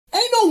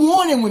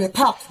morning when it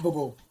pops,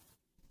 boo-boo.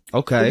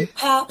 Okay. When it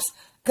pops.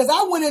 Because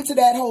I went into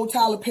that whole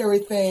Tyler Perry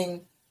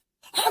thing.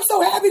 I'm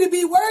so happy to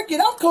be working.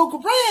 I'm Coca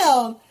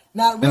Brown.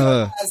 Not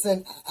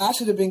realizing I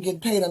should have been getting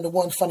paid under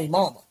One Funny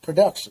Mama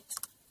Productions,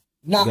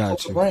 not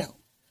Coca Brown.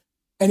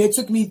 And it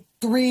took me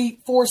three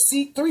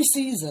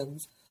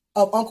seasons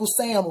of Uncle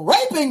Sam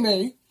raping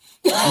me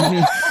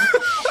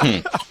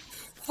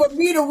for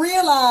me to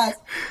realize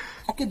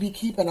I could be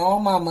keeping all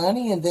my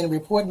money and then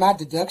report my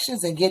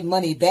deductions and get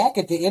money back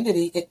at the end of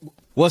the...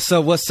 What's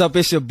up?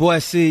 It's your boy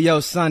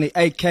CEO Sonny,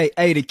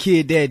 a.k.a. the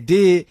kid that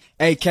did,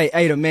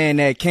 a.k.a. the man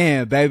that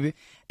can, baby.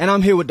 And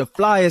I'm here with the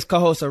flyest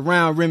co-host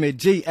around, Remy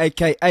G,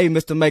 a.k.a.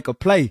 Mr. Make a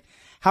Play.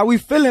 How we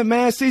feeling,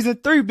 man? Season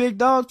 3, big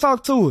dog.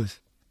 Talk to us.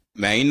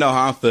 Man, you know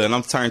how I'm feeling.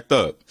 I'm turned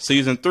up.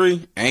 Season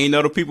 3, ain't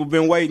know the people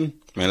been waiting.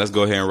 Man, let's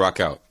go ahead and rock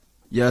out.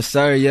 Yes,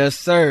 sir. Yes,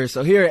 sir.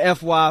 So here at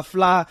FY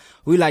Fly,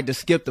 we like to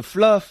skip the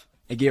fluff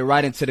and get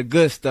right into the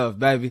good stuff,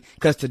 baby.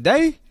 Because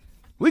today,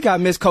 we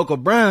got Miss Coca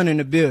Brown in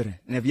the building.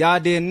 And if y'all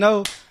didn't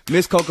know,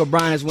 Miss Coca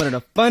Brown is one of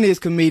the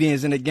funniest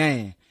comedians in the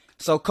game.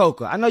 So,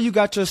 Coca, I know you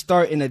got your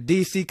start in the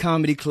DC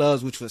comedy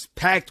clubs, which was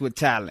packed with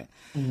talent.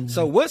 Mm-hmm.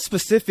 So what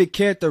specific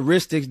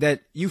characteristics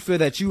that you feel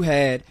that you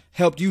had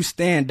helped you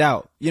stand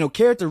out? You know,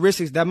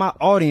 characteristics that my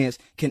audience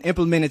can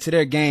implement into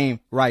their game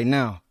right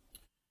now.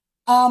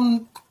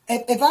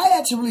 If I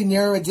had to really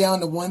narrow it down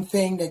to one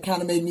thing that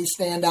kind of made me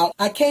stand out,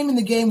 I came in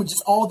the game with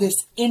just all this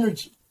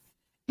energy.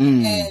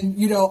 And,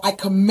 you know, I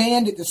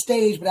commanded the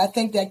stage, but I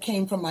think that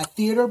came from my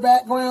theater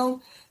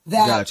background.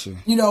 That,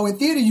 you know, in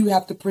theater, you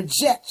have to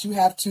project, you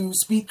have to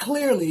speak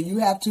clearly, you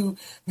have to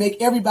make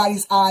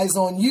everybody's eyes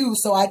on you.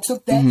 So I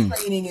took that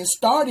training and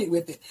started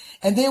with it.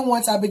 And then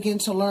once I began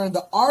to learn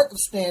the art of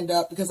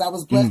stand-up, because I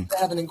was blessed to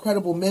have an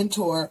incredible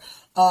mentor,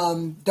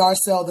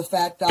 Darcel, the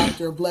Fat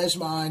Doctor,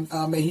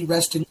 Blejman, may he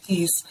rest in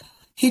peace.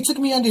 He took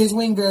me under his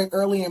wing very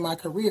early in my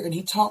career, and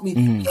he taught me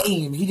the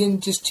game. He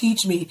didn't just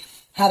teach me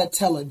how to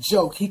tell a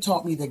joke. He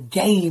taught me the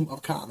game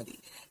of comedy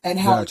and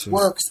how it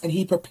works. And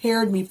he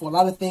prepared me for a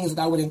lot of things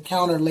that I would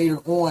encounter later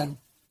on.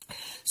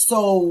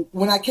 So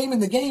when I came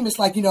in the game, it's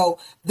like, you know,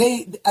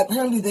 they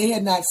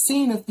had not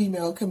seen a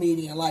female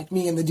comedian like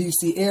me in the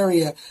DC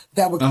area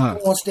that would go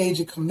on stage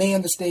and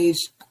command the stage,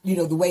 you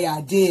know, the way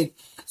I did.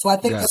 So I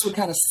think that's what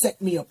kind of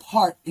set me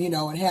apart, you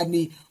know, and had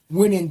me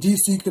winning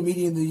DC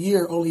Comedian of the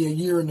Year only a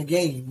year in the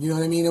game. You know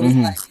what I mean? It was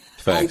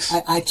like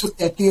I took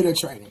that theater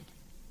training.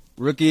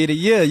 Rookie of the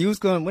Year. You was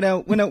going,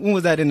 when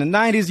was that? In the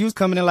 90s? You was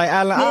coming in like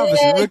Allen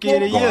Iverson, Rookie of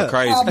the Year. Going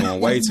crazy,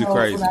 going way too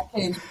crazy.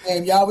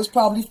 And y'all was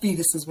probably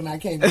fetuses when I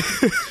came in.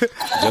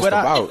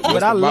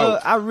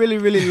 I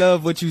really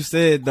love what you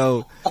said,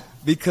 though,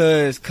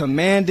 because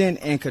commanding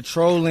and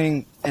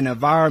controlling an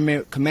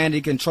environment,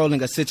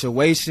 controlling a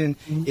situation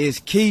is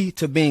key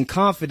to being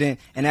confident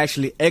and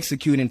actually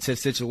executing to a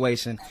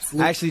situation.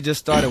 Absolutely. I actually just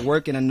started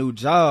working a new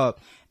job,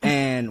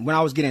 and when I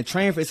was getting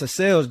trained for it's a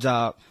sales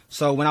job.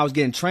 So when I was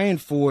getting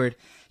trained for it,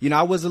 you know,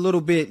 I was a little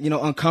bit, you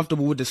know,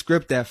 uncomfortable with the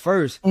script at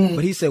first.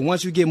 But he said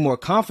once you get more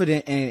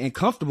confident and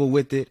comfortable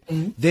with it,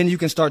 then you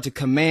can start to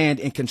command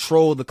and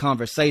control the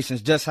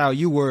conversations, just how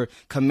you were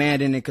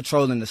commanding and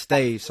controlling the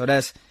stage. So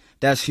that's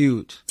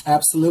huge.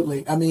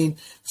 Absolutely. I mean,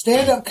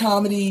 stand-up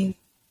comedy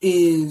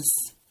is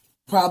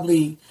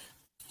probably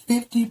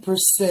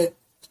 50%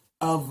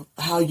 of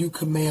how you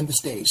command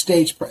the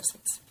stage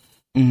presence.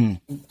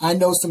 I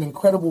know some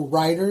incredible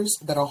writers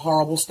that are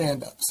horrible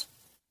stand-ups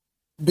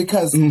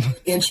because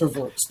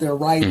introverts, they're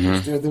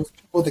writers, they're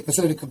people that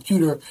consider the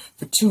computer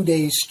for 2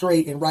 days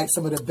straight and write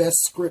some of the best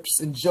scripts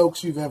and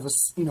jokes you've ever,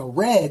 you know,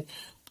 read.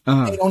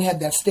 They don't have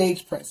that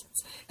stage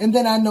presence. And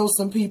then I know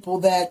some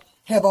people that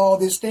have all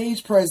this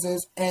stage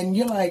presence and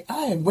you're like,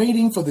 I am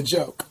waiting for the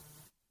joke.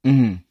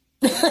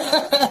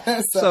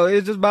 So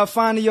it's just about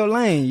finding your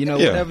lane, you know,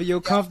 whatever you're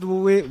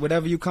comfortable with,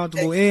 whatever you're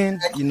comfortable in.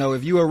 You know,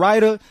 if you're a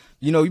writer,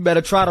 you know, you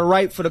better try to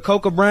write for the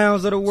Coca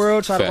Browns of the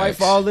world, try to write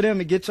for all of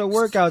them and get your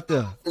work out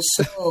there. For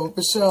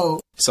sure.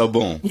 So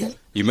boom,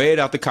 you made it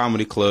out the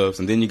comedy clubs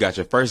and then you got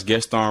your first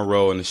guest starring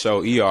role in the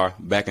show ER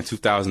back in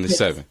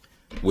 2007,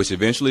 which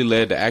eventually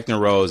led to acting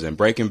roles in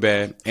Breaking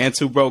Bad and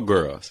Two Broke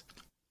Girls.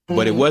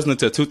 But it wasn't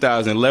until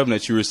 2011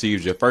 that you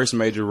received your first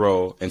major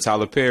role in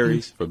Tyler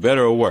Perry's For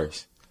Better or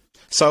Worse.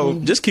 So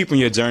just keeping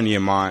your journey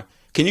in mind,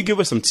 can you give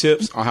us some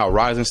tips on how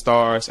rising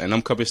stars and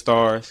upcoming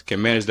stars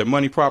can manage their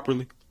money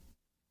properly?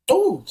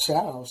 Oh,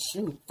 child,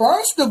 shoot.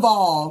 First of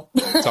all,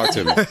 talk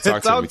to me.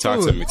 Talk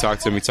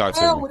to me.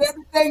 With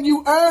everything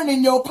you earn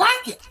in your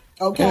pocket,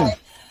 okay?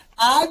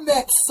 I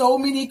met so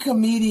many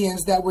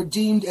comedians that were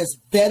deemed as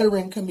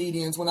veteran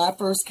comedians when I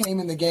first came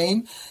in the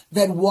game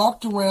that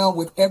walked around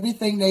with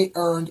everything they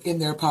earned in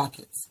their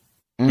pockets.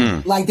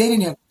 Like they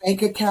didn't have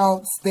bank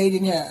accounts, they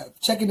didn't have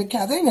checking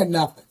accounts, they didn't have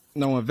nothing.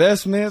 No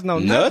investments, no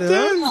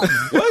nothing.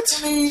 What?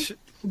 I mean,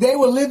 they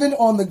were living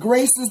on the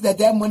graces that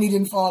money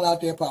didn't fall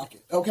out their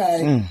pocket.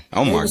 Okay.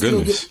 Oh my goodness.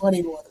 Still get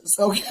money orders.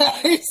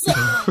 Okay. So,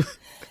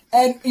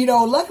 and you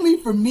know, luckily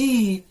for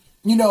me,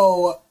 you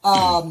know,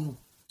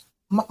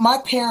 my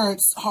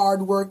parents,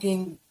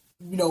 hardworking,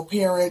 you know,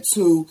 parents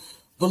who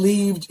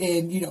believed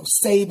in,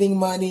 saving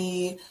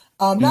money.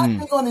 Not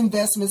big on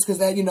investments because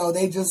that,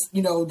 they just,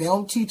 they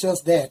don't teach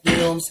us that. You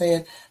know what I'm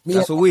saying?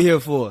 That's what we're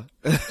here for.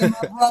 And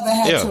my brother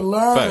had to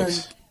learn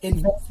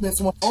investments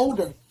when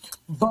older,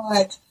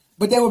 but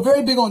they were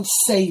very big on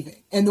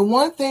saving. And the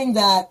one thing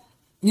that,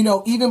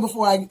 even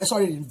before I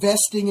started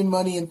investing in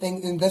money and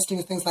investing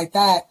in things like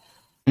that,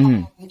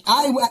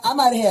 I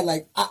might have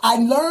had I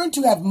learned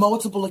to have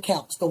multiple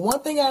accounts. The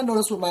one thing I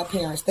noticed with my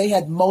parents, they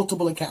had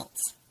multiple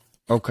accounts.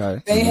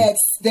 Okay. They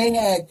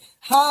had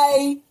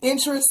high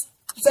interest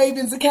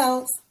savings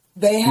accounts.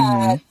 They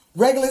had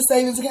regular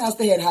savings accounts.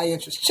 They had high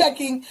interest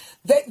checking.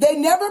 They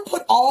never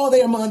put all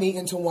their money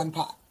into one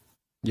pot.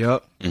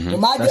 Yep. When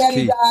my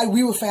daddy died,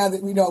 we were found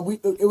that,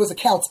 it was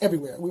accounts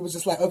everywhere. We was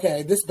just like,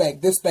 okay, this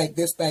bank, this bank,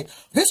 this bank,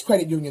 this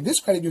credit union.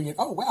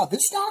 Oh, wow,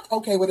 this stock?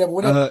 Okay,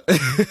 whatever.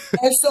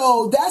 And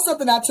so that's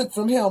something I took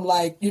from him.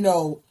 I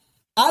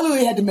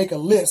literally had to make a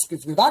list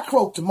because if I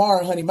croak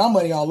tomorrow, honey, my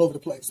money all over the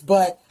place.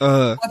 But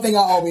one thing I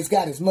always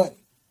got is money.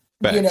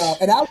 And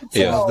I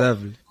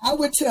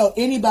would tell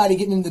anybody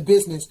getting into the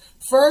business,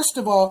 first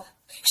of all,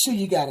 make sure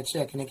you got a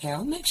checking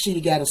account. Make sure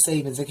you got a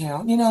savings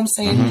account. You know what I'm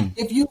saying?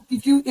 If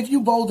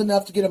you bold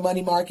enough to get a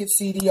money market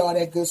CD, all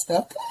that good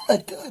stuff,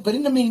 good. But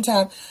in the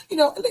meantime,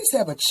 at least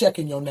have a check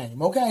in your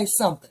name, okay?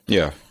 Something.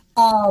 Yeah.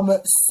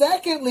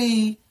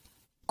 Secondly,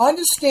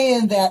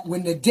 understand that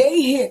when the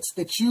day hits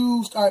that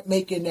you start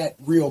making that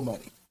real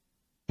money.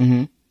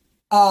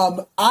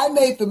 I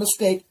made the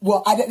mistake.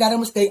 Well, not a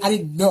mistake. I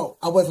didn't know.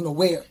 I wasn't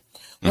aware.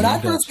 When I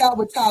first got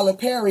with Tyler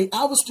Perry,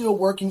 I was still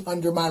working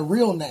under my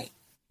real name,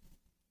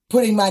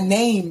 putting my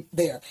name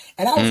there.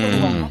 And I was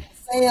thinking Uncle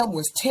Sam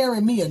was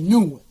tearing me a new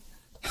one.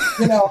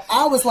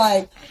 I was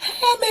like,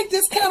 I make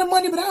this kind of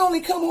money, but I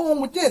only come home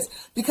with this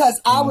because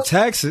I was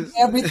taxes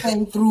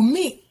everything through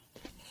me.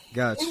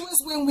 Gotcha. It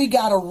was when we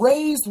got a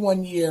raise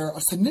one year,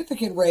 a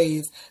significant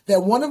raise,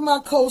 that one of my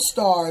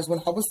co-stars, when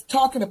I was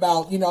talking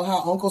about,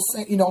 how Uncle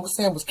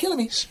Sam was killing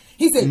me,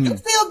 he said, "You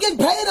still getting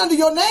paid under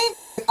your name?"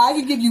 I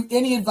can give you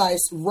any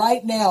advice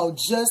right now.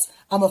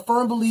 I'm a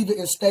firm believer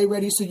in stay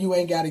ready so you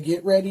ain't got to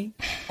get ready.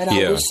 And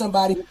I wish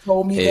somebody had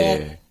told me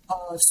that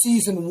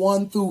season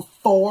 1 through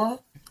 4,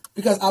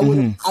 because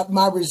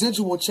my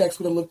residual checks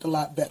would have looked a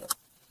lot better.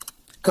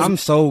 I'm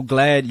so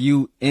glad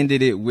you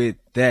ended it with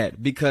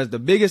that, because the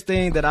biggest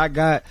thing that I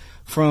got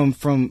from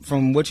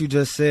what you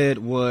just said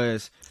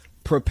was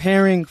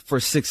preparing for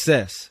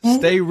success.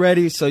 Stay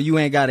ready so you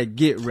ain't got to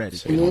get ready.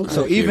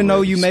 So even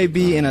though you may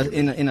be in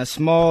a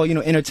small,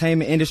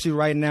 entertainment industry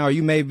right now, or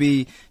you may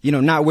be,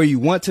 not where you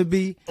want to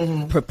be,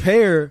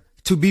 prepare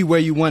to be where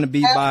you want to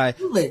be by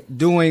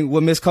doing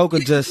what Miss Coco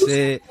just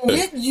said.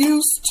 Get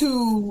used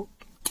to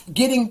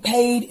getting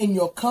paid in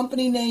your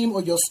company name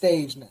or your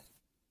stage name.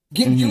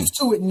 Get used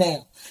to it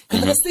now.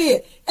 Because like I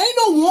said, ain't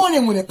no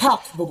warning when it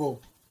pops, boo-boo.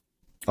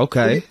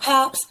 Okay. When it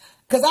pops.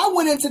 Because I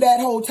went into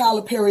that whole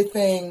Tyler Perry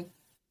thing.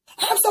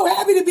 I'm so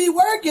happy to be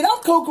working. I'm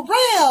Coco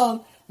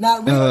Brown.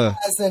 Not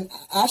realizing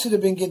I should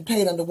have been getting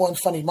paid under One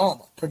Funny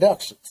Mama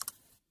Productions.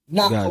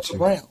 Not Coco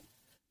Brown.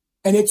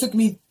 And it took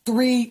me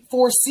three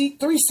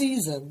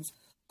seasons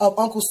of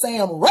Uncle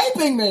Sam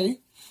raping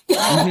me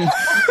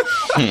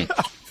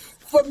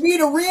for me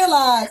to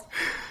realize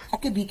I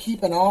could be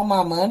keeping all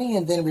my money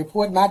and then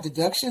report my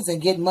deductions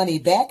and get money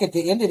back at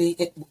the end of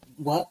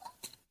what?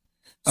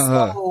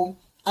 So,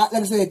 like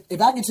I said, if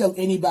I can tell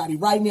anybody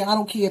right now, I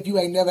don't care if you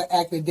ain't never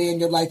acted a day in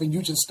your life and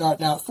you just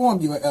starting out,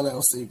 form you an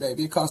LLC,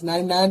 baby. It costs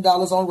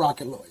 $99 on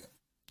Rocket Lawyer.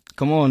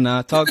 Come on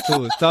now, talk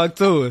to us. Talk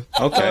to us.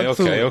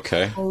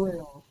 Okay. For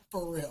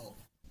real.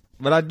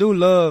 But I do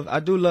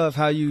love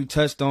how you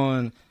touched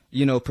on,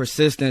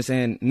 persistence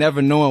and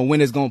never knowing when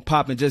it's going to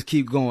pop and just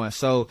keep going.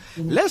 So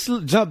let's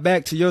jump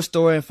back to your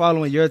story and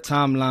following your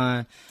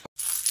timeline.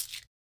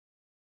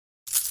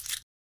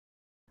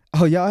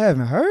 Oh, y'all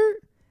haven't heard?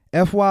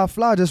 FY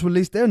Fly just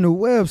released their new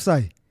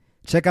website.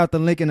 Check out the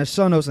link in the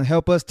show notes and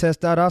help us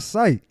test out our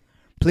site.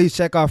 Please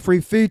check our free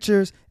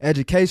features,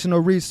 educational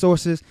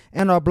resources,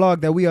 and our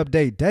blog that we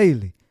update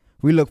daily.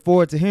 We look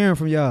forward to hearing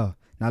from y'all.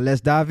 Now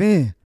let's dive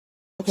in.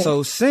 Okay.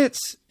 So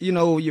since,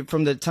 you're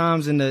from the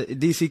times in the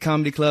DC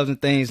comedy clubs and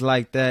things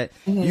like that,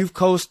 you've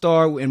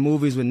co-starred in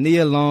movies with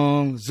Nia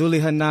Long, Zuli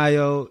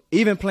Hanayo,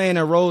 even playing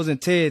in roles in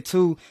Ted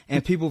 2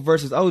 and People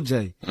vs.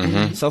 OJ.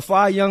 So for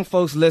our young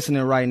folks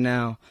listening right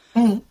now,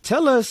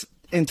 tell us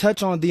and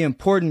touch on the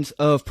importance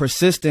of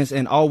persistence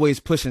and always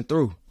pushing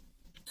through.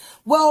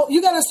 Well,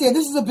 you got to say,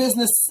 this is a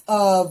business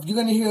of, you're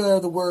going to hear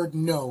the word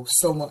no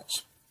so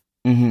much.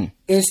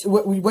 It's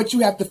what you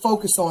have to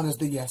focus on is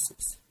the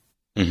yeses.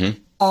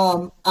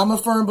 I'm a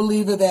firm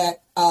believer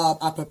that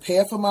I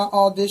prepare for my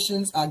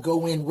auditions. I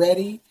go in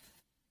ready.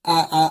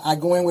 I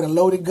go in with a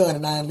loaded gun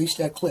and I unleash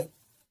that clip.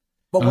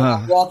 But when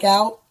I walk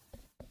out,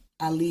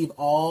 I leave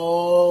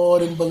all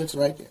them bullets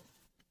right there.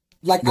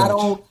 Like I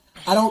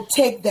don't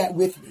take that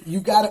with me.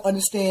 You got to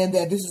understand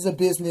that this is a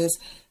business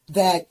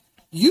that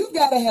you've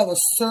got to have a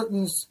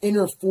certain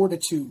inner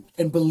fortitude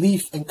and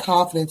belief and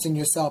confidence in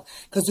yourself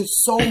because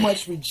there's so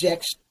much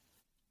rejection.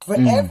 For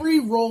every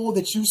role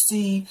that you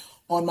see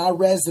on my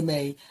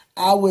resume,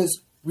 I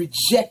was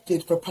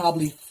rejected for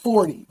probably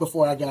 40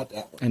 before I got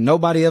that one. And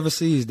nobody ever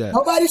sees that.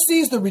 Nobody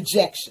sees the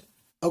rejection.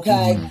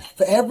 Okay.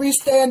 For every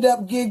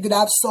stand-up gig that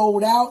I've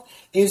sold out,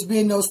 it's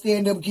been those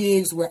stand-up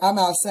gigs where I'm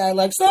outside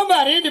like,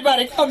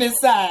 anybody come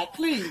inside,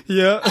 please.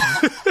 Yeah.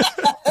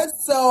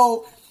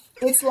 So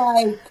it's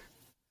like,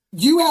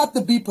 you have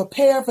to be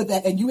prepared for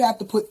that, and you have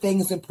to put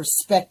things in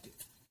perspective.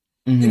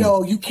 You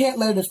know, you can't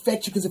let it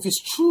affect you, because if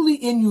it's truly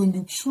in you and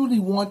you truly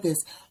want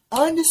this,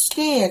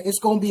 understand it's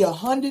going to be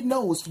 100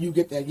 no's for you to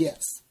get that yes.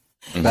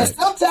 And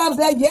sometimes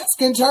that yes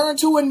can turn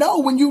to a no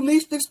when you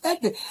least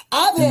expect it.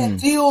 I've had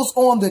deals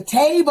on the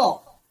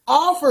table,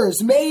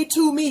 offers made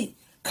to me,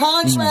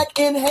 contract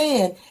in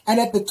hand, and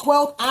at the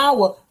 12th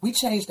hour, we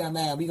changed our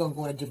mind. We're going to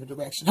go in a different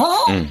direction.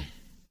 Huh?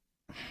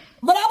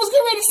 But I was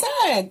getting ready to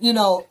sign, you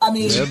know. I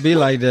mean, it'll be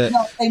like that.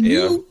 You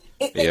know,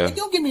 and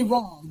don't get me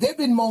wrong. There have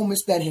been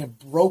moments that have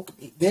broke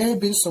me. There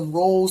have been some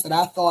roles that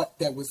I thought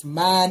that was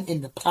mine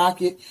in the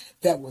pocket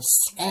that was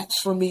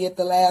snatched from me at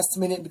the last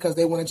minute because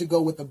they wanted to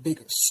go with a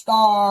bigger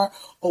star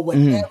or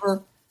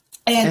whatever.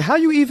 And how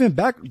you even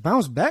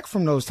bounce back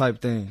from those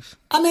type things?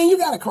 I mean, you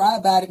got to cry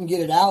about it and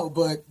get it out,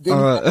 but then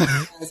you gotta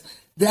realize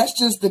that's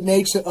just the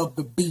nature of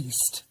the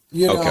beast,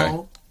 you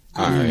know.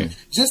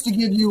 Just to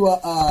give you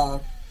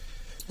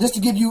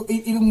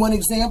even one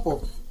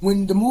example,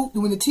 when the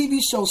TV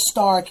show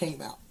Star came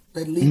out,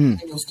 that Lee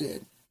Daniels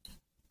did,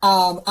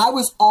 I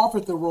was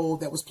offered the role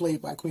that was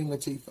played by Queen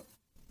Latifah.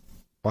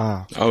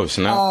 Wow! Oh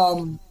snap!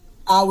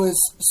 I was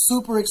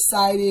super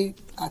excited.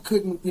 I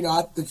couldn't, you know,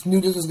 I knew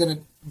this was going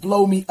to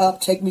blow me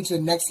up, take me to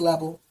the next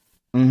level.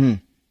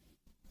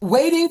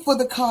 Waiting for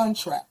the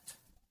contract.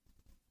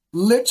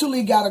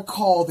 Literally got a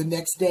call the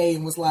next day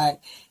and was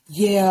like,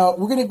 "Yeah,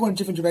 we're going to go in a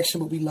different direction,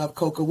 but we love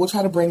Coco. We'll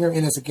try to bring her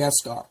in as a guest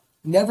star."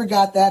 Never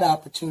got that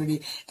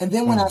opportunity. And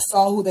then when I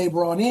saw who they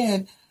brought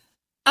in,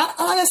 I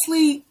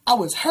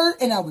was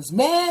hurt and I was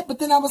mad, but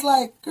then I was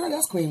like, girl,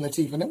 that's Queen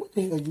Latifah. Now what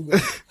the hell you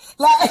doing?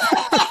 Like,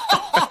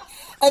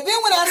 and then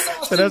when I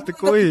saw that's the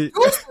queen,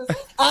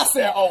 I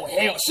said, oh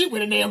hell, she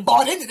went in there and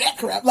bought into that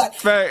crap. Like,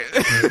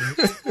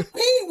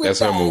 that's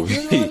her movie.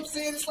 You know what I'm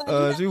saying? It's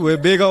like, she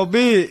went big on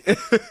big.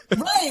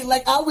 Right.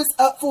 Like, I was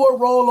up for a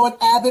role on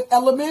Abbott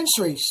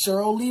Elementary.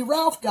 Cheryl Lee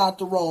Ralph got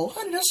the role.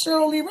 Honey, that's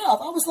Cheryl Lee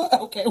Ralph. I was like,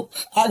 okay,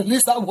 at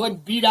least I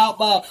wasn't beat out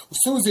by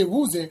Susie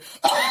Woozy.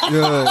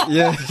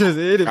 Yeah, just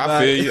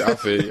anybody. I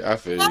feel you.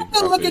 I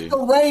can look at the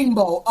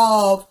rainbow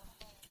of,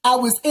 I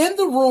was in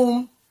the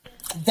room,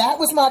 that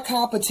was my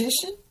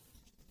competition,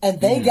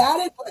 and they got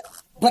it,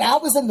 but I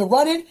was in the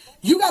running.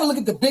 You got to look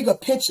at the bigger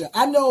picture.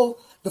 I know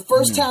the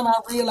first time I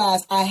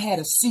realized I had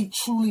a seat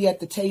truly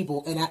at the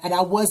table, and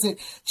I wasn't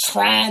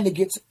trying to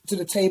get to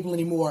the table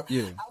anymore.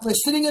 I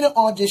was sitting in an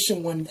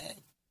audition one day,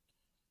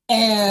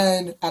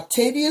 and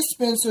Octavia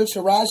Spencer,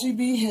 Taraji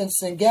B.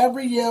 Henson,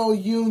 Gabrielle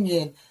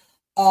Union,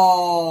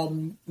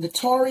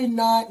 Naturi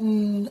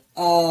Naughton,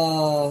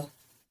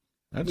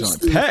 that's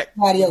packed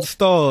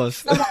stars.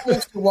 Somebody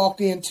else walked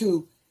in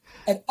too.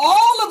 And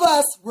all of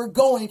us were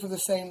going for the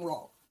same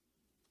role.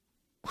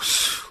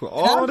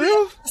 All of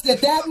them?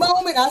 At that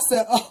moment, I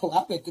said, oh,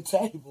 I'm at the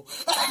table.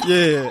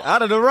 Yeah,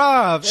 out of the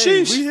arrived.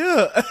 Hey, we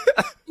here.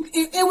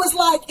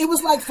 it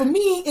was like for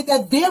me, at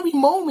that very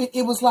moment,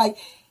 it was like,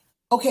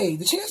 okay,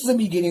 the chances of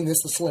me getting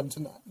this are slim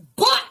to none.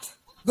 But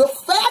the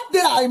fact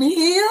that I'm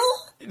here.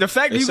 The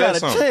fact that you got a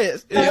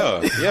chance.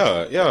 Yeah.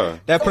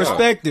 That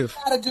perspective.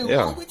 I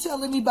would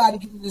tell anybody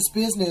getting in this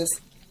business,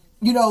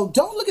 you know,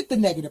 don't look at the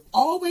negative.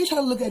 Always try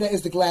to look at it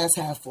as the glass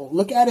half full.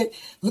 Look at it.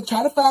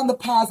 Try to find the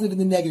positive in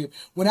the negative.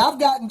 When I've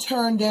gotten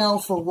turned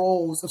down for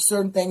roles of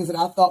certain things that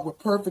I thought were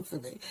perfect for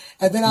me,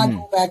 and then I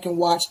go back and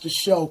watch the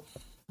show,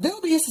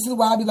 there'll be instances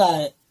where I'll be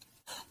like,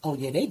 oh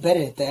yeah, they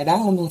better at that. I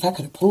don't know if I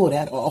could have pulled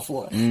that off.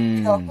 Or I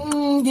don't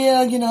know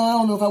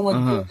if I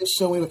want to put this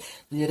show in.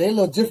 Yeah, they a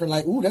little different.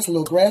 Like, ooh, that's a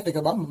little graphic.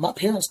 My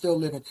parents still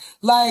living.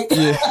 Like,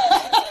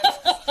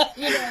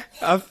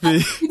 I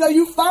feel. You know,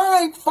 you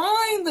find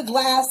the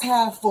glass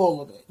half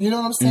full of it. You know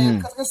what I'm saying?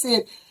 Because like I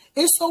said,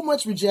 it's so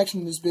much rejection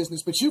in this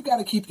business, but you got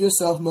to keep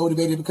yourself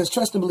motivated because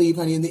trust and believe,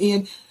 honey. In the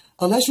end,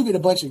 unless you get a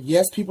bunch of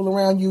yes people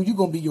around you, you're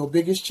gonna be your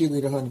biggest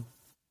cheerleader, honey.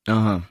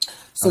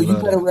 So you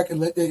better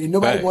recognize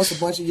nobody wants a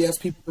bunch of yes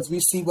people because we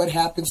see what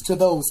happens to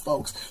those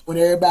folks when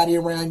everybody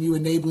around you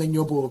enabling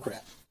your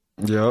bullcrap.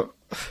 Yep.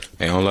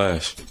 Ain't gonna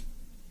last.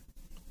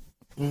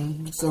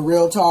 So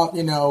real talk,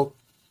 you know,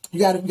 you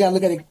gotta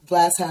look at it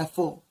glass half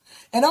full.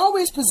 And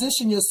always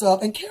position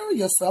yourself and carry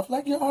yourself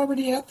like you're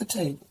already at the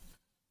table.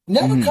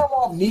 Never come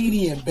off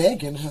needy and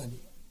begging,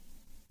 honey.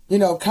 You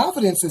know,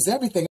 confidence is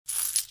everything.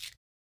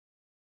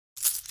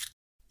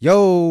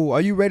 Yo,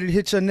 are you ready to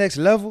hit your next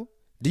level?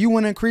 Do you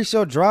want to increase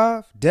your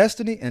drive,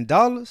 destiny, and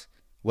dollars?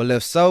 Well,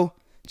 if so,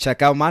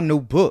 check out my new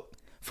book,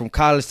 From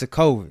College to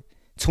COVID,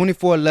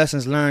 24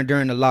 Lessons Learned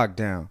During the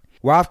Lockdown,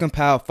 where I've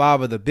compiled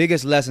 5 of the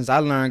biggest lessons I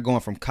learned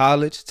going from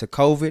college to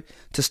COVID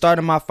to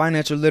starting my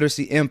financial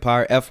literacy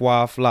empire,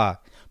 FY Fly,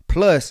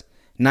 plus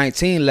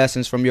 19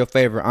 lessons from your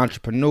favorite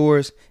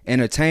entrepreneurs,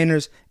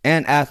 entertainers,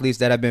 and athletes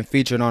that have been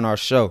featured on our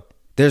show.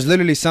 There's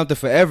literally something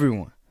for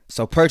everyone.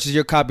 So purchase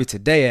your copy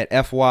today at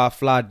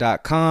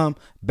fyfly.com/from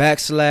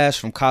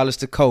college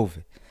to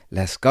COVID.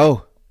 Let's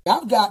go. I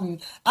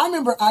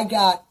remember I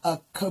got a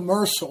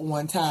commercial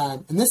one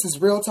time, and this is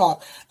real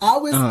talk. I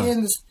was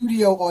in the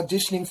studio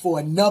auditioning for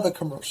another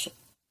commercial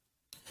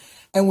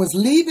and was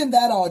leaving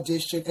that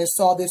audition and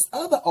saw this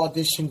other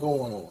audition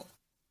going on.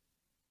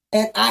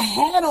 And I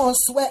had on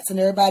sweats, and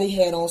everybody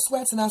had on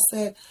sweats, and I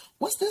said,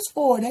 "What's this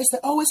for?" And they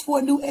said, "Oh, it's for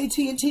a new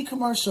AT&T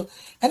commercial."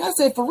 And I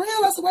said, "For real?"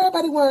 I said, "Why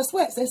everybody wearing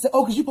sweats?" They said,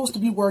 "Oh, because you're supposed to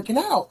be working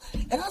out."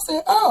 And I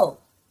said, "Oh."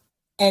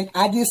 And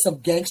I did some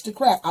gangster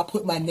crap. I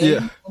put my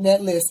name on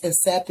that list and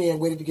sat there and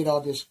waited to get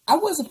audition. I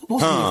wasn't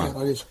supposed to be in that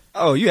audition.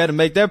 Oh, you had to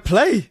make that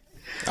play.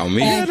 On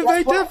me. You had to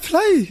make that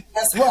play.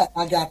 Guess what?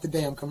 I got the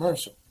damn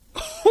commercial.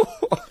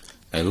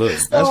 Hey, look,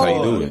 that's how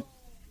you do it.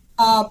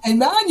 And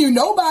mind you,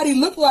 nobody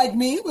looked like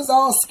me. It was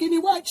all skinny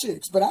white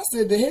chicks. But I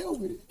said, the hell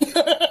with it.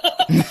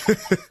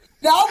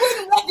 Now, I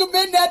wouldn't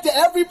recommend that to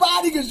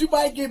everybody because you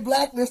might get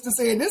blacklisted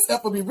saying this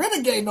stuff will be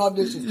renegade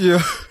auditions.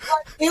 Yeah.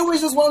 But it was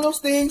just one of those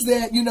things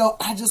that, you know,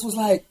 I just was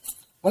like,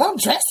 well, I'm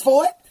dressed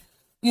for it.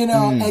 You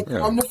know, and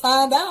come to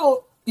find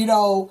out, you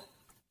know,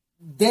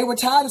 they were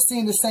tired of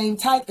seeing the same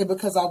type. And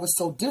because I was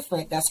so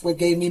different, that's what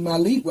gave me my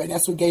leadway.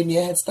 That's what gave me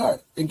a head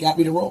start and got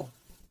me the role.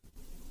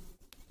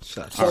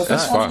 So that's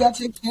sometimes you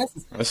gotta take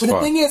chances. But the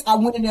thing is, I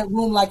went in that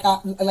room like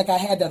I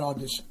had that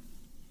audition.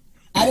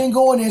 I didn't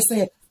go in there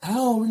saying, I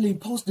don't really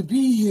supposed to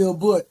be here,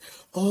 but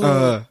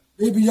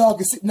maybe y'all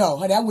can see. No,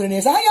 I went in there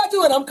and said, how y'all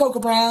doing? I'm Coca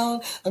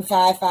Brown. I'm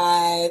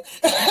 5'5".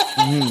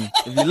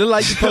 If you look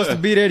like you're supposed to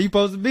be there, you're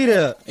supposed to be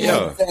there.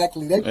 Yeah,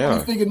 exactly. They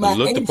probably figured my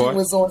agent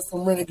was on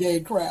some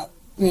renegade crap.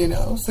 You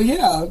know, so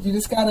yeah, you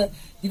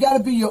gotta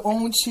be your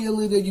own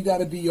cheerleader. You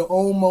gotta be your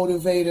own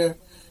motivator.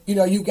 You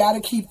know, you got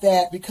to keep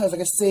that because, like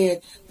I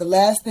said, the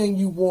last thing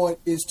you want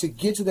is to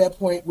get to that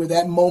point where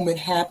that moment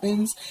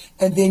happens,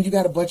 and then you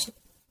got a bunch of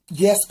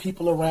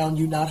people around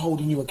you not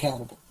holding you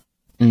accountable.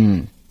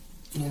 You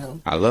know,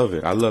 I love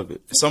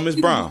it. So, Ms.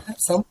 Brown,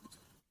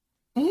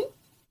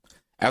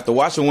 after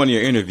watching one of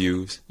your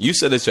interviews, you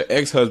said that your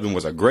ex-husband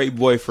was a great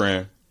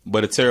boyfriend,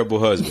 but a terrible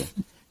husband.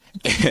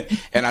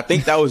 And I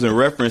think that was in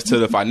reference to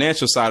the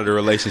financial side of the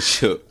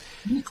relationship,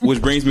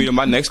 which brings me to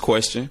my next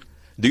question.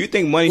 Do you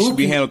think money should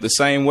be handled the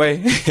same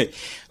way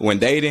when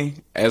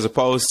dating as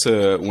opposed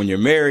to when you're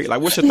married? Like,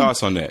 what's your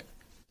thoughts on that?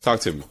 Talk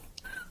to me.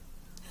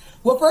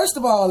 Well, first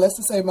of all, let's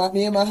just say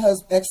me and my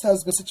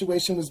ex-husband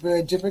situation was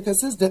very different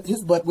because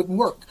his butt wouldn't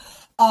work.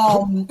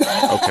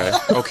 Okay.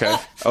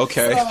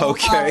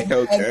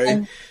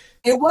 And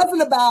it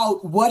wasn't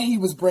about what he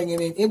was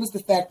bringing in. It was the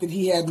fact that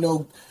he had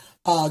no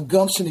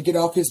gumption to get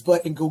off his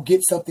butt and go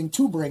get something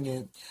to bring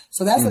in.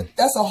 So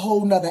that's a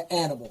whole nother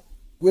animal.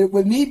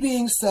 With me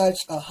being such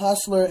a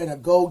hustler and a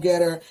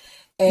go-getter,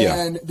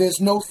 and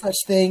there's no such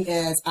thing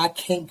as I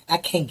can't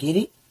get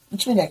it.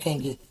 What you mean I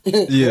can't get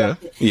it?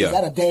 Is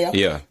that a damn?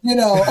 Yeah. You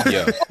know?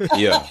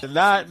 Yeah.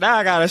 Now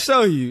I gotta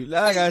show you.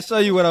 Now I gotta show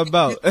you what I'm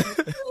about.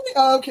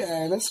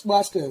 Okay, let's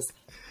watch this.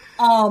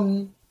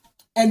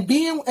 And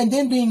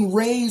then being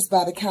raised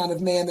by the kind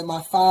of man that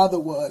my father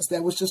was,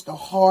 that was just a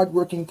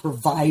hardworking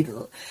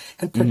provider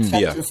and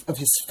protector of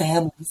his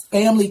family. His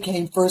family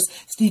came first.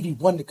 Stevie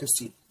Wonder could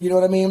see. You know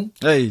what I mean?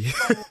 Hey.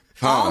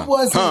 I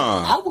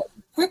wasn't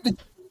equipped to be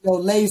no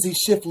lazy,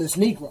 shiftless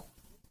Negro.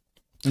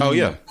 Oh,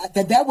 yeah.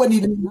 That wasn't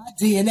even in my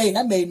DNA.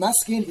 That made my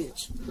skin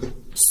itch.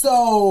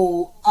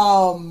 So,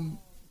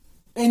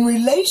 in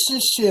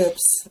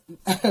relationships,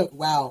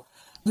 wow.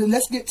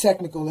 Let's get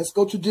technical. Let's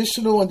go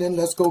traditional and then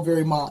let's go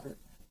very modern.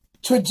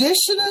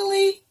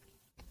 Traditionally,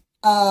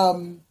 a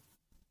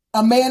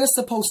man is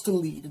supposed to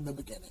lead in the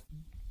beginning.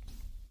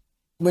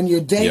 When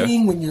you're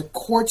dating, when you're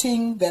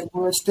courting, that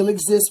word still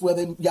exists,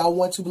 whether y'all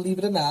want to believe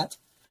it or not.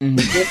 But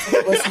some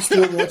of us who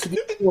still want to be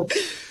courted.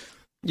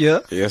 Yeah.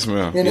 Yes,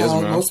 ma'am. You know, yes,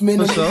 ma'am. most men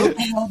don't know what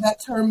the hell that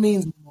term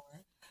means anymore.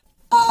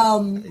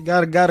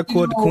 Gotta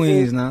court the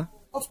queens now.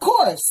 Of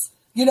course.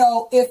 You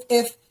know,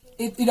 if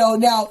you know,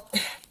 now,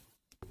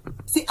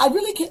 see, I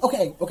really can't.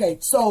 Okay.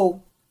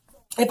 So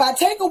if I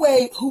take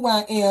away who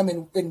I am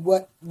and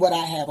what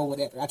I have or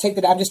whatever, I take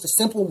that I'm just a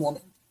simple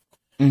woman.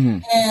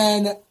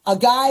 And a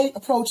guy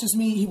approaches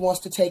me, he wants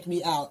to take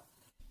me out.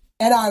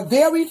 At our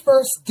very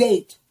first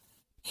date,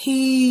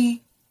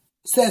 he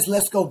says,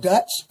 let's go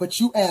Dutch, but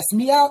you asked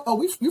me out.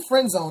 Oh, you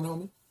friend zone,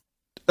 homie.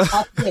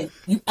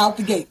 Out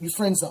the gate, you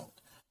friend zone.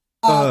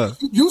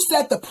 You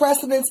set the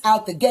precedence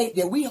out the gate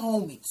that we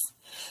homies.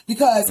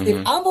 Because if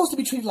I'm supposed to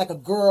be treated like a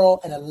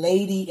girl and a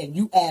lady and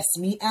you ask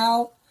me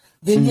out,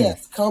 then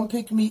yes, come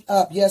pick me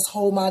up. Yes,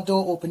 hold my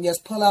door open. Yes,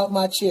 pull out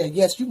my chair.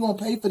 Yes, you're going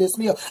to pay for this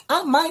meal.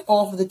 I might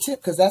offer the tip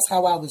because that's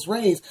how I was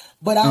raised,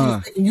 but I'm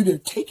expecting you to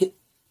take it.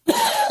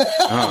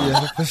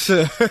 Yeah, for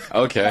sure.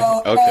 Okay.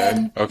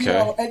 You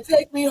know, and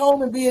take me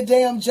home and be a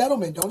damn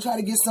gentleman. Don't try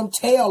to get some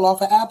tail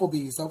off of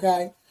Applebee's,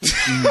 okay?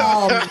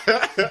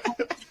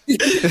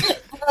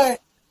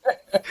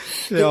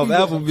 Tail off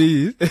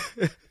Applebee's.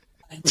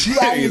 You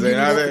out here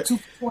getting 2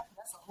 for 20,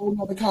 that's a whole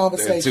nother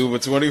conversation. 2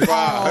 for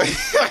 25.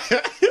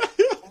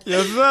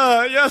 Yes,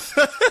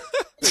 sir.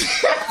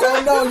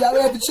 don't know.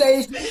 Y'all have to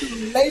change the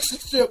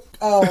relationship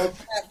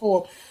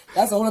platform.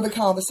 That's a whole other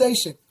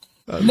conversation.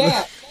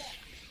 Now,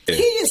 key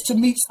is to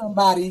meet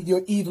somebody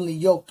you're evenly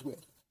yoked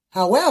with.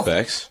 However,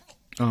 Facts.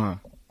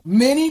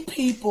 many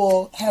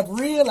people have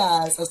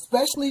realized,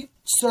 especially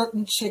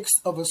certain chicks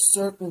of a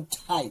certain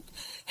type,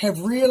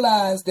 have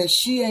realized that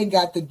she ain't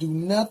got to do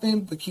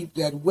nothing but keep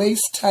that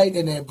waist tight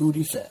and that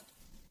booty fat.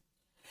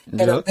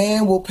 And a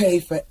man will pay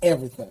for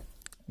everything.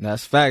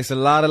 That's facts. A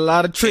lot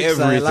of tricks,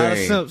 a lot of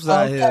simps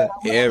out here.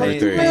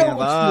 Everything.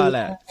 All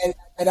that.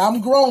 And I'm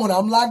grown.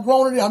 I'm like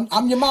grown.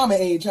 I'm your mama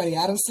age, honey.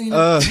 I done seen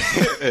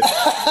it.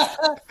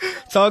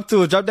 Talk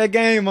to us. Drop that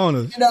game on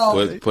us. You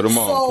know, Put them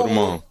on. so Put them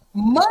on.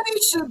 money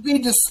should be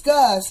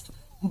discussed,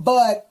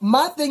 but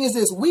my thing is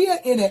this: we are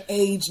in an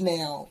age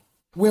now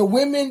where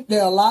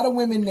there are a lot of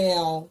women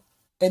now,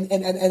 and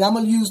I'm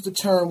gonna use the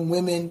term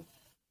women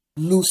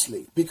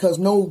loosely because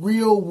no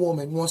real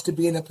woman wants to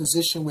be in a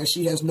position where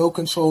she has no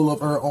control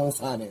over her own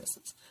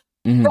finances.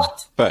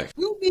 But Fact.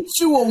 you meet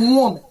you a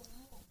woman.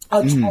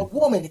 A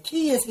woman. The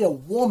key is here,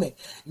 woman,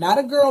 not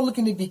a girl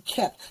looking to be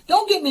kept.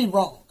 Don't get me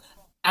wrong.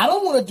 I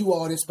don't want to do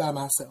all this by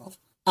myself.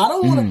 I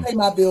don't want to pay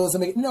my bills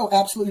and no,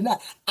 absolutely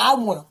not. I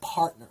want a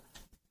partner.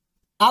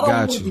 I don't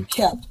want to be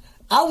kept.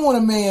 I want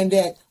a man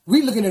that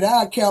we looking at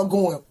our account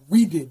going,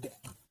 we did that.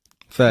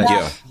 Fact. Now,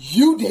 Yeah.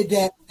 you did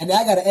that, and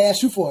I got to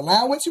ask you for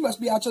allowance. You must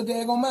be out your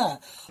daggone mind.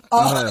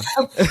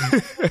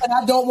 And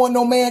I don't want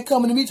no man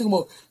coming to me talking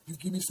about, you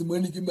give me some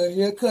money to get my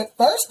hair cut.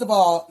 First of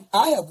all,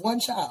 I have one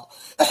child.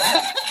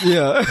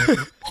 Yeah.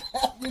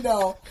 You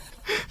know.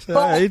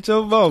 I hate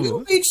your mama.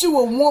 You meet you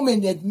a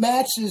woman that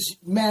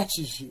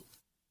matches you.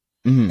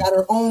 Got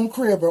her own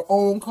crib, her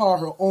own car,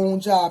 her own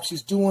job.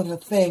 She's doing her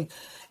thing.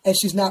 And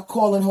she's not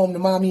calling home to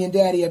mommy and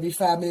daddy every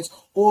 5 minutes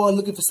or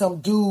looking for some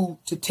dude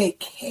to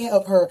take care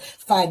of her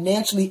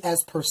financially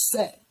as per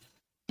se.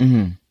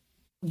 You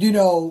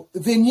know,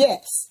 then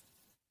yes,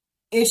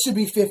 it should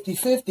be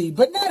 50-50,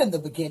 but not in the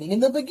beginning. In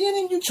the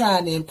beginning, you're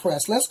trying to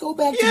impress. Let's go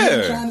back to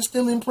you trying to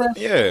still impress.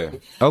 Yeah.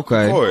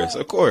 Okay.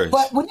 Of course.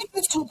 But when it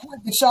gets to a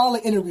point that y'all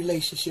are in a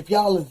relationship,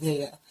 y'all are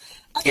there.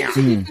 I think it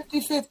should be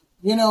 50-50.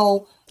 You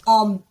know,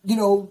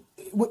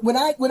 when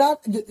I,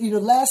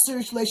 last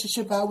serious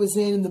relationship I was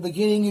in the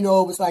beginning, it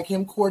was like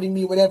him courting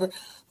me, whatever.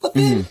 But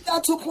then it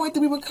got to a point that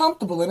we were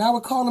comfortable, and I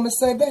would call him and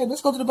say, "Babe,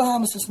 let's go to the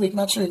Bahamas this week,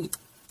 my treat."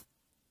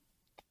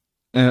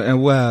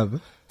 And what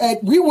happened? And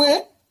we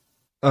went.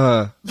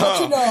 Uh-huh.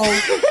 But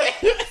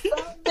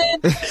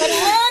can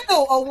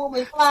handle a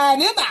woman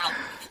flying him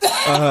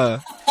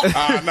out.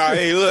 No,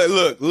 hey,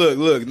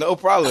 look. No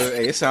problem.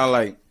 Hey, it sounds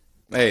like,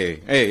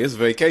 hey, it's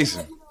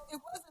vacation. It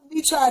wasn't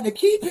me trying to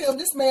keep him.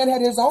 This man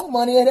had his own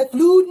money and it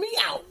flew me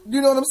out.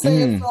 You know what I'm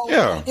saying? So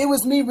Yeah. it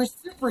was me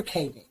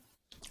reciprocating.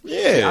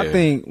 Yeah. I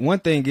think one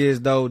thing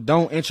is, though,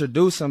 don't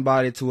introduce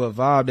somebody to a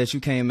vibe that you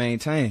can't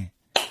maintain.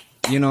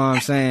 You know what I'm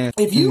saying?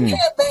 If you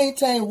can't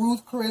maintain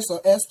Ruth Chris or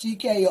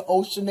STK or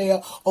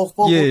Oceanair or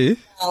Fogo,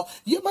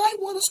 you might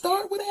want to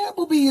start with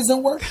Applebee's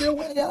and work your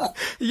way up.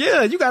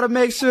 Yeah, you got to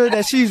make sure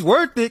that she's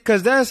worth it,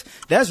 because that's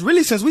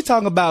really, since we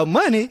talk about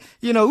money,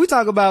 we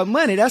talk about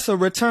money. That's a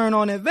return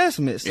on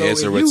investment. So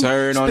it's a if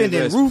return on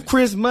investment. spending Ruth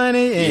Chris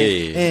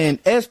money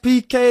and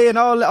SPK and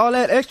all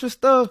that extra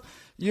stuff,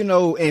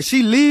 and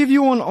she leave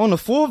you on the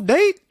fourth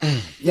date,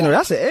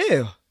 that's an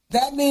L.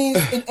 That means,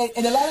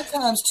 and a lot of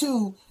times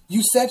too,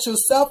 you set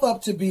yourself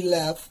up to be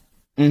left.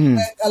 But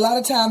a lot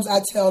of times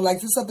I tell,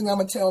 this is something I'm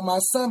going to tell my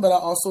son, but I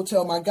also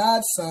tell my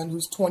godson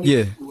who's 20.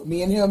 Yeah.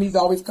 Me and him, he's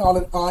always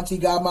calling auntie,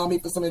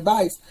 godmommy for some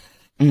advice.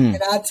 And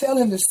I tell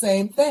him the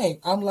same thing.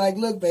 I'm like,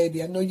 look,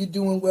 baby, I know you're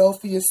doing well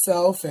for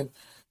yourself and,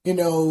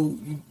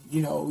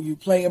 you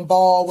playing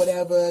ball,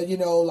 whatever,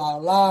 la,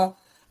 la.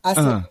 I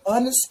said,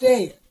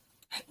 understand,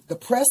 the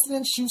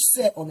precedence you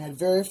set on that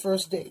very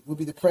first date will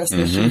be the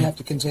precedence you have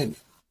to continue.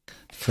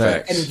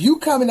 Facts. And if you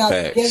coming out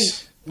the Facts.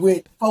 gate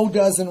with 4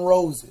 dozen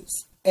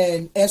roses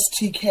and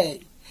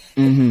STK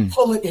and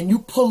you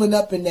pulling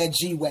up in that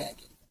G-Wagon,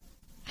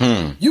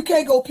 you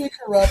can't go pick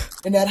her up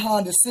in that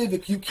Honda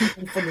Civic you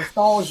keeping for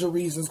nostalgia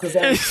reasons because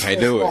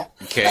Can't do it.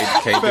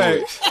 Can't do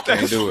it.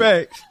 Can't do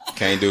it.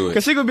 Can't do it.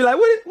 Because she going to be like,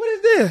 what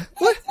is this?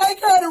 What? Take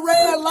her to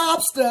Red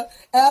Lobster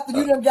after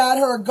you done got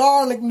her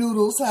garlic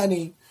noodles,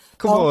 honey.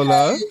 Come on,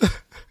 love.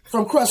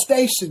 From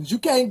crustaceans. You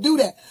can't do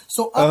that.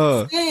 So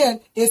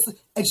understand, it's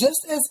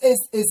just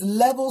as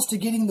levels to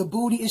getting the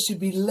booty, it should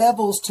be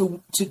levels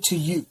to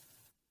you.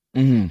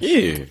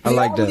 Yeah. I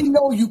like They already that.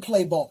 know you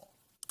play ball.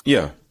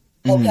 Yeah.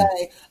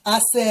 Okay. I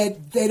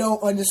said they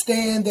don't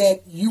understand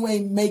that you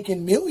ain't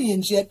making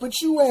millions yet,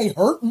 but you ain't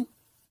hurting.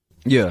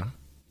 Yeah.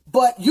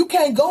 But you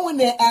can't go in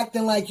there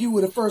acting like you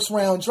were the first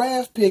round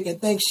draft pick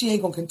and think she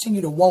ain't gonna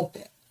continue to want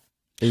that.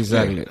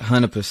 Exactly.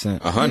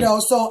 100%.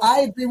 100. So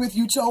I agree with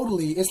you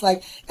totally. It's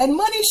like, and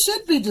money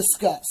should be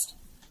discussed.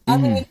 I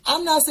mean,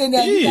 I'm not saying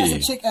that you got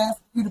some chick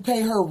asking you to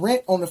pay her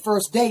rent on the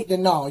first date,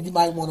 then no, you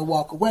might want to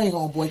walk away,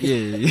 homeboy.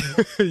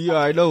 Yeah. You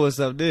already know what's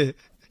up there.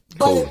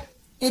 But Cool.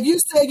 if you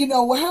say,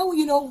 well, how are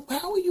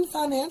you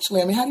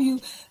financially? I mean, how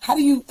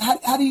do you,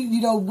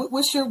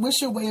 what's your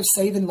way of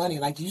saving money?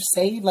 Like, do you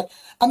save? Like,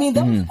 I mean,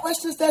 those are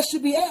questions that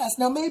should be asked.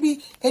 Now,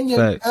 maybe in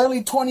your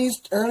early 20s,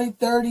 early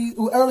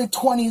 30s, early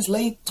 20s,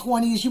 late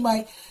 20s, you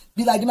might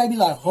be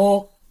like,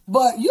 huh?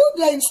 But you're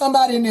dating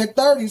somebody in their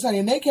 30s, honey,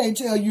 and they can't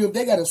tell you if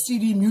they got a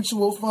CD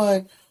mutual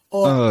fund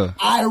or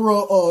IRA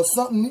or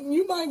something.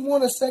 You might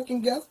want to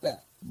second guess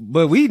that.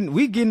 But we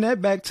getting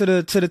that back to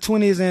the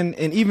 20s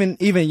and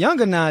even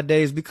younger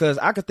nowadays, because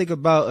I could think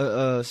about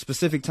a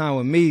specific time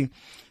with me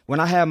when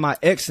I had my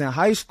ex in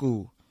high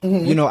school.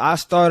 I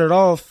started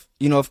off,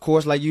 of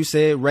course, like you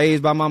said,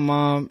 raised by my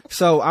mom.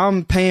 So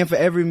I'm paying for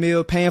every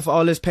meal, paying for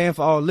all this.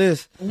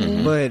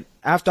 But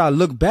after I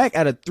look back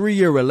at a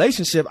 3-year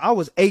relationship, I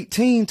was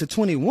 18 to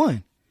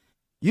 21.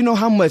 You know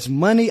how much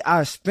money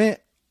I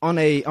spent on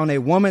a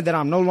woman that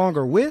I'm no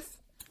longer with?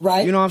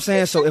 Right. You know what I'm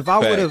saying? So if I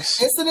would have,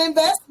 it's an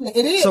investment.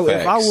 It is. So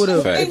if I would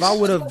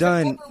have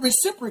done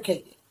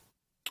reciprocated.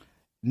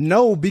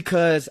 No,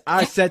 because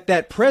I set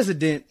that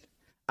precedent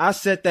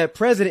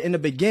in the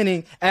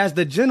beginning as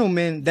the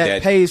gentleman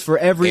that pays for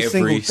every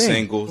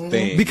single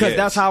thing. Because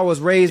that's how I was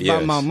raised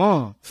by my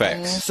mom.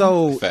 Facts.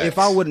 So if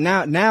I would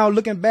now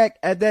looking back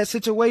at that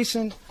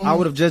situation, I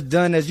would have just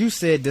done, as you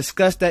said,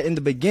 discussed that in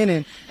the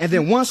beginning. And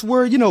then once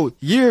we're,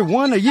 year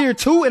 1 or year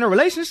 2 in a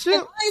relationship.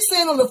 And I ain't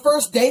saying on the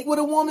first date with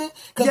a woman.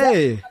 Because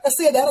like I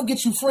said, that'll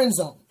get you friend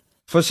zoned.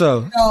 For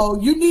sure.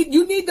 You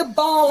need to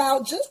ball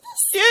out just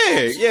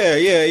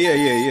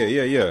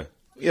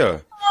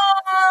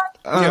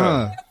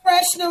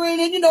freshener in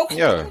it,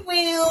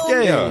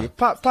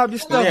 Pop your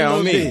stuff a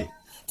little bit.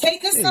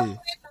 Take us somewhere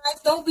nice.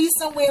 Don't be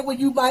somewhere where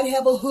you might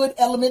have a hood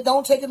element.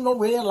 Don't take it to no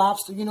Red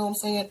Lobster. You know what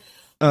I'm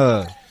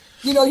saying?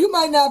 You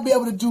might not be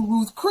able to do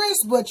Ruth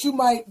Chris, but you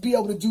might be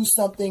able to do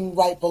something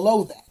right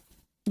below that.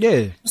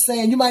 Yeah. I'm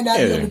saying you might not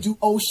be able to do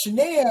Ocean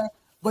Air,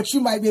 but you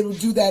might be able to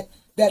do that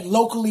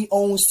locally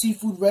owned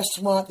seafood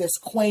restaurant that's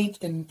quaint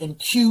and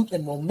cute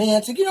and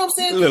romantic. You know what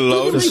I'm saying? Little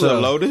Lotus.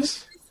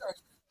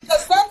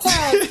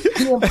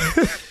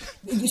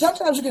 Because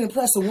sometimes you can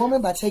impress a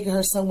woman by taking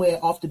her somewhere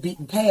off the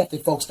beaten path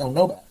that folks don't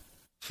know about.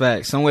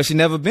 Fact. Somewhere she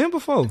never been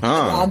before.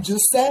 I'm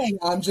just saying.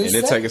 And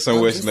then take her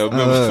somewhere she never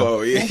been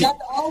before. Yeah. You got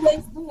to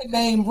always be a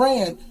name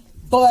brand.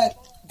 But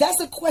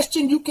that's a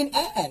question you can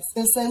ask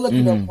and say, look,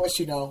 of course,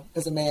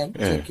 as a man,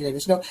 take care of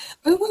this.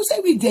 We'll say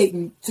we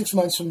dating 6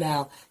 months from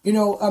now.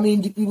 I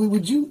mean,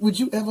 would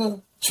you ever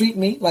treat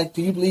me like,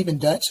 do you believe in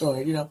Dutch or,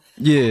 Yeah.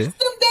 Them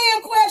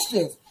damn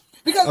questions.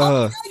 Because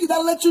I'm telling you,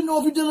 that'll let you know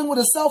if you're dealing with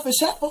a selfish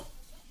heifer.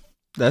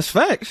 That's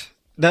facts.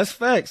 I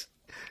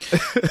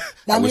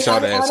wish I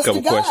would have asked a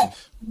couple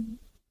questions.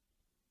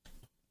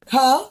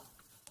 Huh?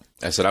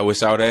 I said, I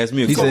wish I would have asked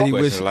me a couple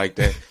questions like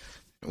that.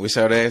 I wish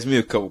I would have asked me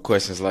a couple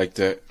questions like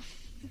that.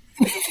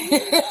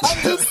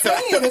 I'm just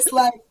saying, it's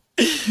like,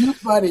 you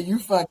funny.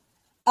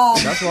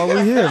 That's why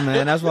we're here,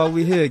 man. That's why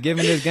we're here,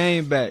 giving this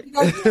game back.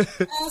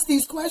 Ask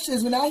these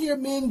questions. When I hear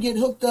men get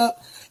hooked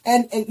up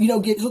and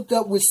get hooked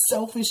up with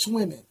selfish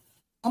women,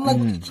 I'm like,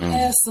 well, you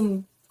ask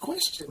some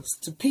questions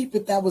to peep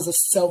if that was a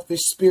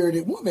selfish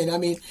spirited woman. I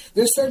mean,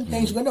 there's certain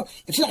things you're gonna know.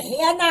 If she's like,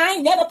 hell no, I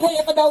ain't never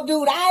paying for no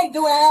dude, I ain't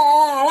doing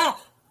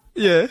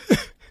Yeah.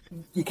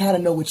 You kind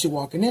of know what you're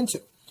walking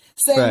into.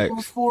 Same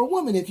goes for a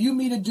woman. If you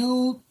meet a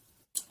dude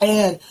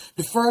and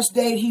the first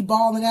date he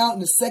balling out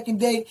and the second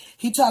date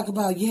he talk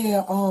about,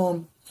 you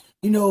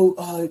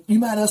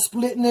might have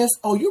splitting this.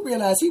 Oh, you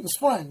realize he was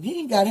fronting. He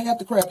ain't got half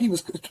the crap he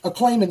was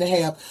claiming to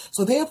have.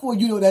 So therefore,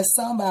 that's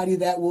somebody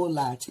that will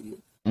lie to you.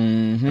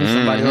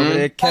 Somebody over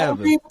there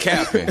capping.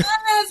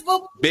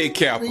 Big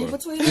capper.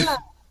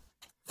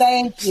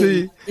 Thank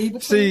you.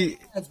 See,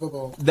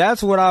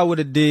 that's what I would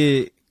have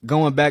did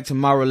going back to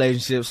my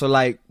relationship. So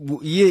like,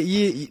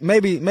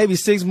 maybe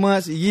 6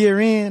 months, a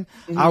year in,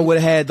 I would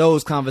have had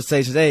those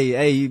conversations.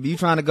 Hey, you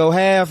trying to go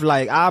half?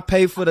 Like, I'll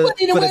pay for the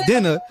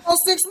dinner.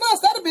 6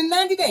 months, that'd have been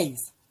 90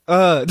 days.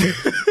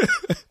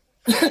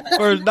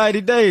 First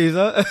 90 days,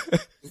 huh?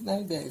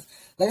 90 days.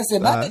 Like I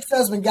said, my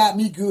ex-husband got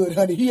me good,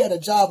 honey. He had a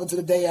job until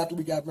the day after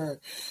we got married.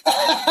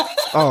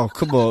 Oh,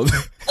 come on.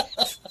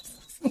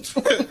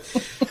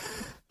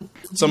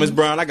 So, Ms.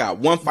 Brown, I got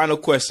one final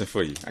question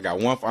for you.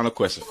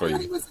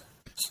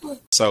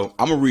 So,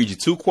 I'm going to read you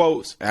 2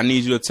 quotes, and I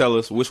need you to tell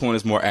us which one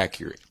is more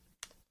accurate.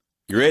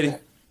 You ready?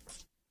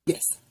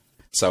 Yes.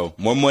 So,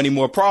 more money,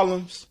 more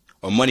problems,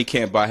 or money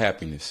can't buy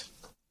happiness?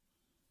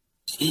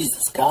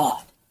 Jesus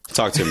God.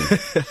 Talk to me.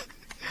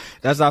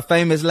 That's our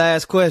famous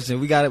last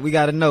question. We got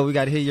to know. We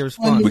got to hear your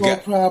response. Money more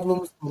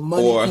problems, but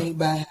money can't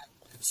buy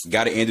happiness.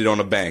 Got to end it on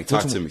a bang.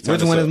 Talk to me.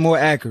 Which one is more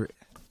accurate?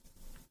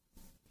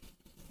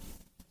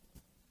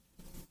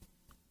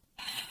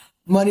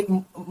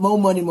 More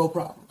money, more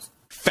problems.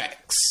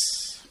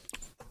 Facts.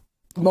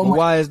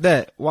 Why is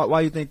that? Why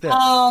you think that?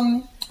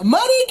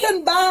 Money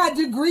can buy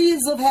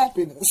degrees of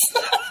happiness.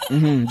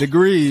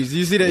 Degrees.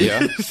 You see that?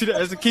 Yeah. You see that?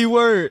 That's a key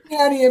word.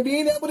 And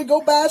being able to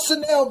go buy a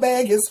Chanel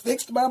bag has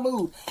fixed my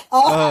mood.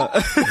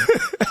 But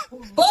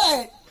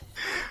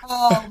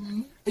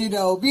if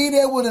being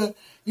able to,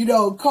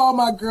 call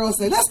my girl and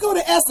say, let's go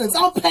to Essence,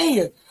 I'm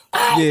paying.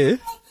 Yeah.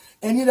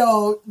 And,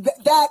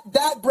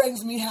 that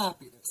brings me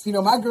happiness.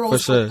 My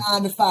girls sure. work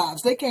 9 to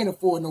 5s. They can't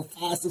afford no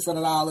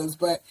 $500-$600,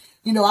 but,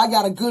 I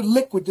got a good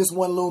lick with this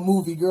one little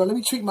movie, girl. Let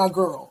me treat my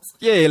girls.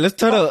 Yeah, let's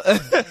turn up.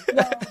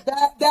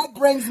 That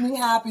brings me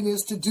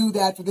happiness to do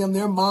that for them.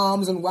 Their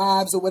moms and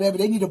wives or whatever.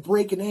 They need a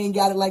break and they ain't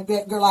got it like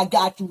that. Girl, I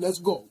got you. Let's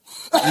go.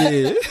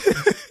 Yeah.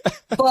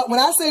 But when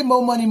I say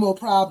more money, more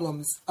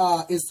problems,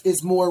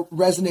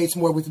 resonates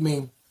more with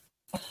me.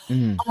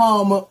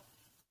 The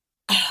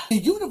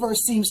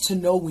universe seems to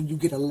know when you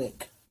get a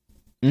lick.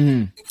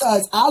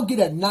 Because I'll get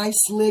a nice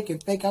lick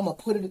and think I'm going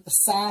to put it at the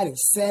side and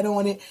set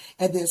on it.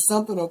 And then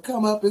something will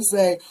come up and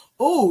say,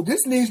 oh,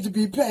 this needs to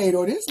be paid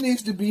or this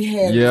needs to be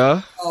handled.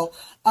 Yeah.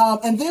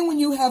 And then when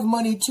you have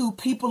money too,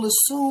 people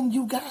assume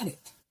you got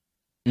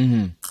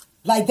it.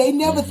 Like they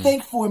never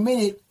think for a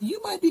minute, you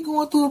might be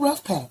going through a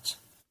rough patch.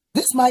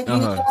 This might be a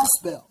dry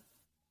spell.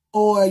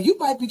 Or you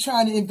might be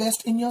trying to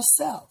invest in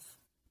yourself.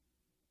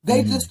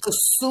 They just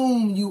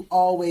assume you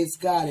always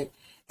got it.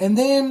 And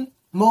then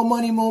more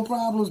money, more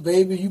problems,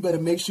 baby. You better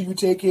make sure you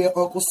take care of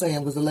Uncle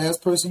Sam because the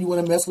last person you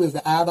want to mess with is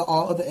the I, the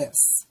R, or the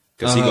S.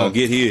 Because he going to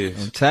get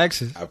his.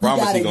 Taxes. I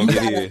promise he going to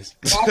get his.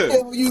 I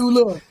tell you,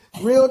 look,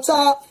 real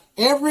talk,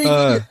 every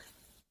year,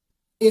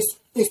 it's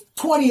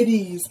 20 of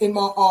these in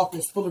my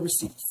office full of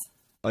receipts.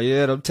 Oh,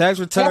 yeah, them tax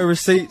return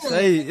receipts.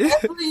 Hey.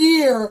 Every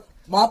year,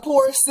 my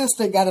poor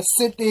assistant got to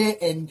sit there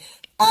and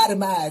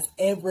itemize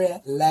every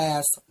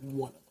last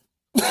one of them.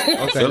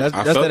 Okay, that's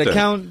that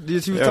account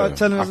that you were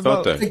telling us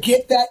about? To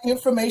get that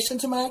information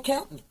to my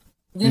accountant.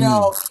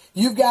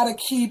 You've got to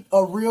keep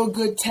a real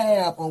good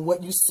tab on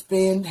what you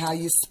spend, how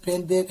you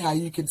spend it, how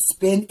you can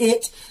spend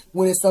it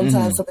when it's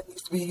sometimes something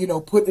needs to be,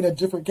 put in a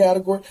different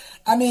category.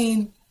 I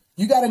mean,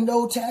 you got to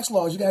know tax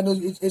laws. You got to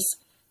know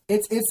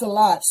it's a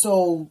lot.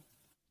 So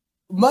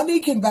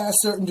money can buy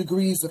certain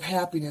degrees of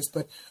happiness,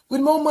 but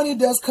with more money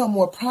does come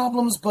more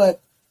problems,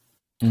 but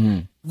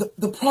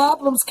the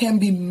problems can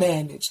be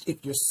managed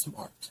if you're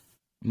smart.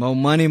 More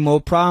money,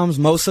 more problems,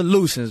 more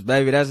solutions,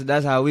 baby.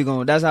 That's how we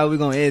gonna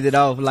end it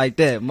off like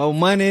that. More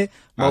money,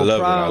 more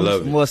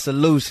problems, more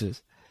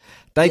solutions.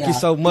 Thank you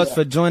so much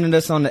for joining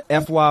us on the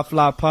FY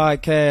Fly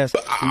podcast.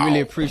 We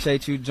really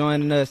appreciate you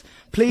joining us.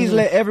 Please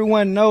let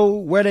everyone know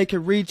where they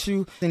can reach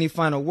you. Any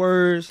final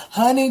words?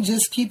 Honey,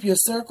 just keep your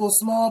circle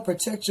small,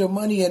 protect your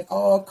money at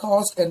all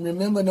costs, and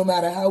remember, no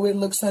matter how it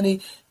looks, honey,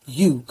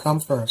 you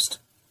come first.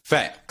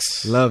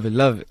 Facts. Love it.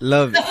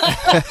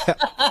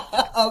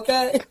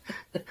 Okay.